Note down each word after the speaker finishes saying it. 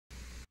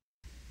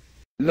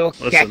Look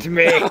Listen. at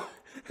me.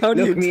 How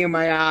do Look you? me in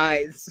my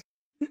eyes.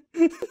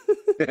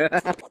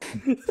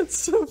 That's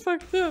so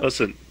fucked up.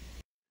 Listen,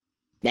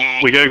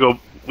 Nah. we gotta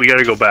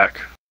go back.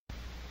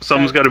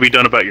 Something's gotta be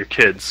done about your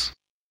kids.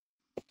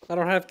 I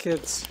don't have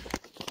kids.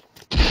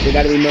 They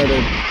gotta be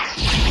murdered.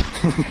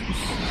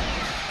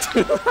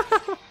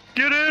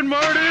 Get in,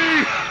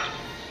 Marty!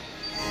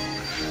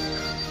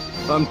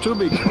 I'm too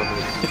big for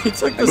this. He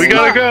took the We slot.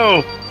 gotta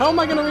go! How am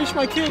I gonna reach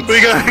my kids?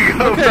 We gotta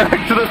go Okay.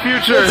 back to the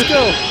future! Let's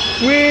go.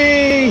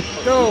 Whee!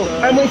 Go.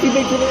 I'm way too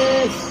big for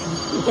this.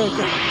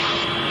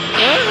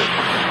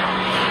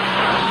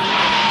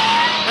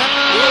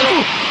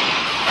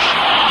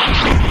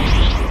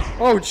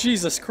 Oh,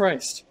 Jesus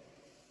Christ.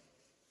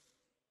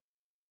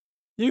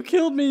 You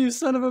killed me, you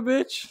son of a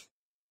bitch.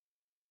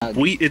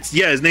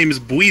 His name is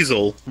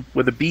Buizel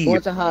with a B.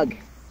 What's a hug?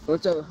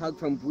 What's a hug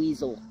from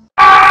Weasel?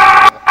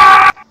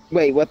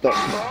 Wait, what the?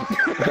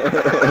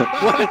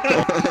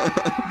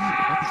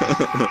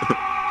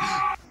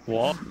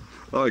 What?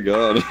 Oh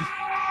god.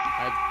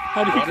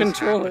 How do you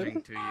control it?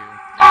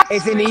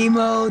 It's an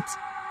emote.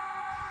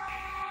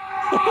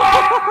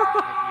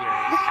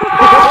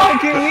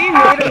 Can we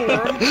wait a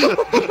worm?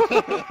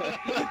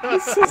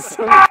 This is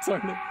so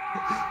retarded.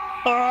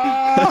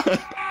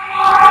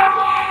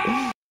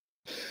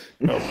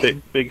 Oh,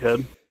 big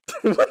head.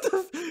 What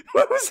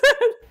was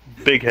that?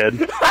 Big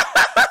head.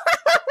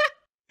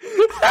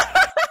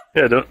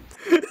 Yeah, don't.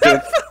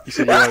 You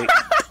said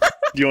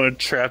you want a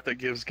trap that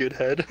gives good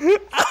head?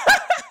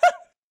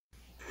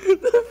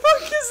 The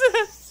fuck is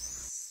that?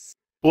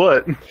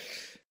 What?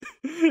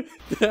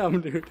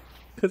 Damn, dude.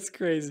 That's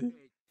crazy.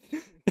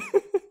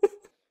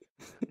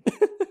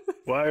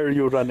 Why are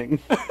you running?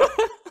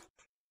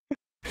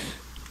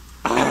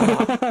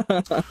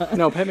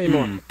 No, pet me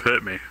more.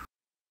 Pet me.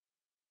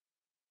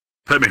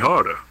 Pet me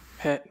harder.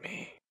 Pet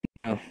me.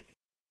 Oh.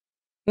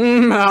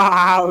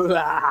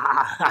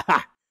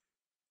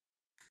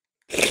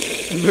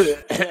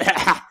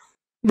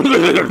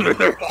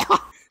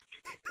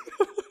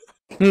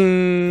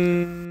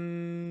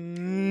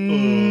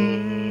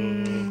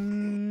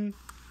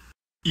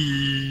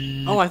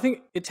 Oh, I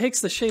think it takes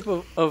the shape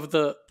of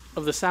the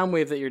sound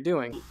wave that you're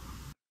doing.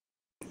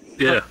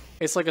 Yeah.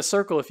 It's like a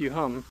circle if you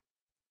hum.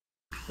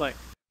 Like.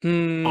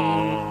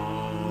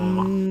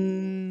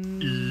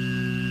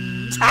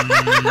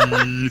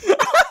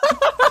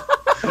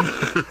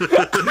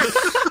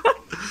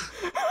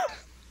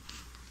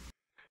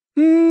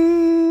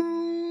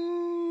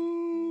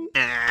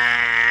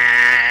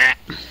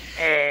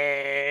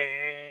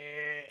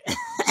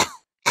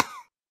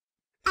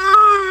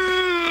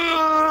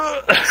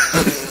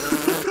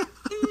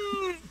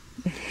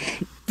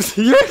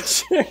 Your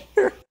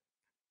chair.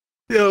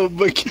 Yo,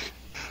 but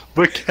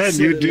can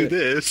you do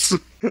this?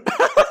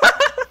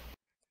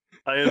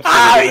 I am.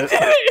 Ah, he did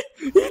it!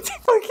 He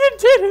fucking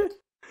did it!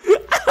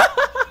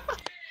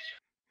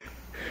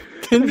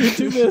 Can you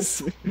do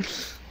this?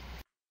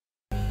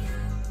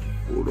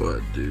 What do I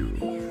do?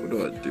 What do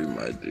I do,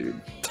 my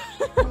dude?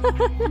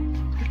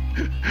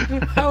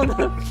 How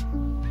the...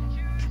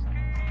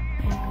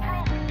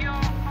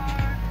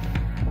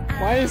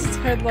 Why is his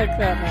head like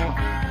that now?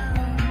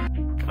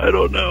 I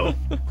don't know.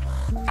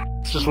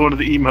 It's just one of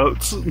the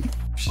emotes.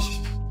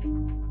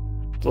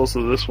 It's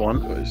also this one.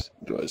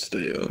 Do I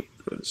stay up? Do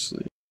I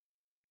sleep?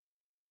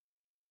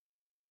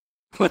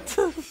 What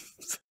the...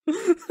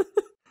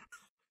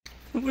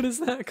 What is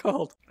that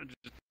called?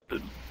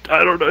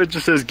 I don't know. It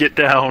just says get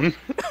down.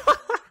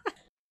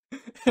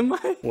 Am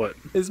I... What?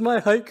 Is my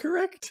height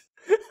correct?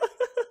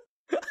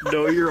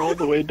 No, you're all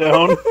the way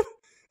down.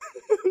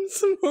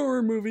 Some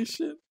horror movie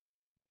shit.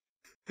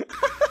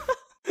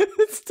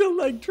 It's still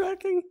leg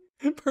tracking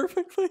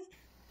perfectly.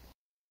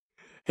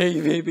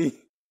 Hey, baby.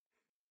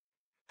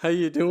 How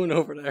you doing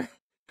over there?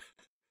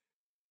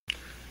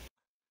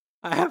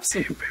 I have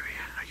some... Hey, baby,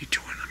 how you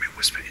doing? Let me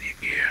whisper in your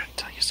ear and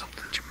tell you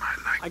something that you might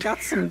like. I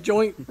got some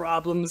joint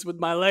problems with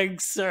my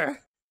legs, sir.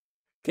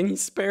 Can you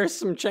spare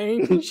some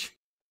change?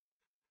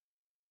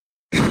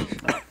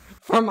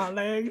 For my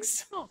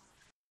legs?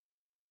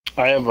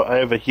 I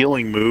have a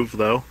healing move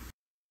though.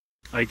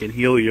 I can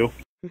heal you.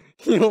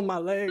 Heal my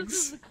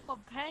legs.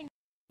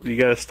 You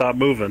gotta stop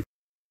moving.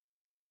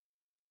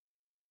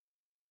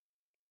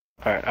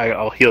 All right,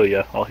 I'll heal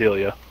you. I'll heal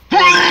you.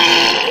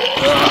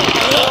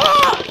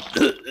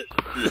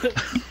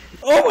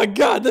 Oh my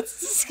god, that's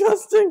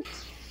disgusting.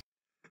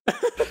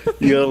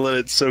 You gotta let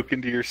it soak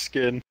into your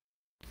skin.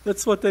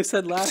 That's what they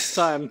said last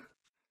time.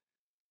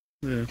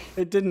 Yeah.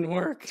 It didn't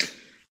work.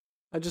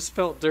 I just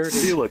felt dirty.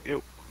 See, look.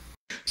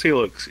 See,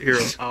 look. Here,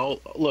 I'll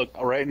look.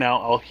 Right now,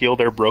 I'll heal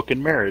their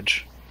broken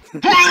marriage.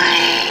 There,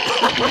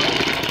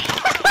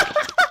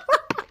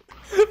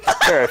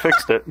 I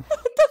fixed it.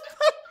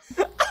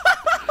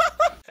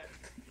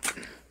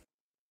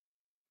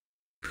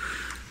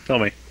 Tell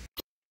me,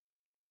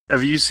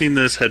 have you seen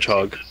this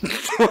hedgehog?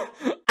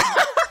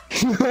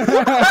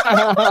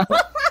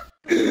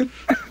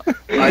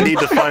 I need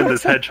to find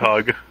this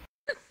hedgehog.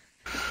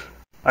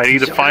 I need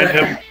to find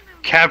him,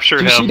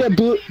 capture him,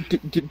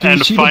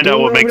 and find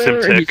out what makes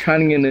him tick. He's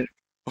hiding in it.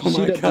 Oh See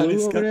my that god, blue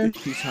he's over got there? the,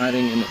 He's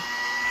hiding in it.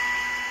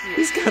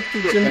 he's got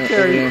the Jim over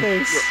Carrey there.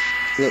 face.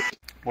 Look.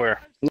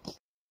 Where?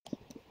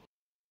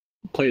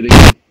 Play the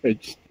game.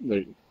 It's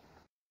like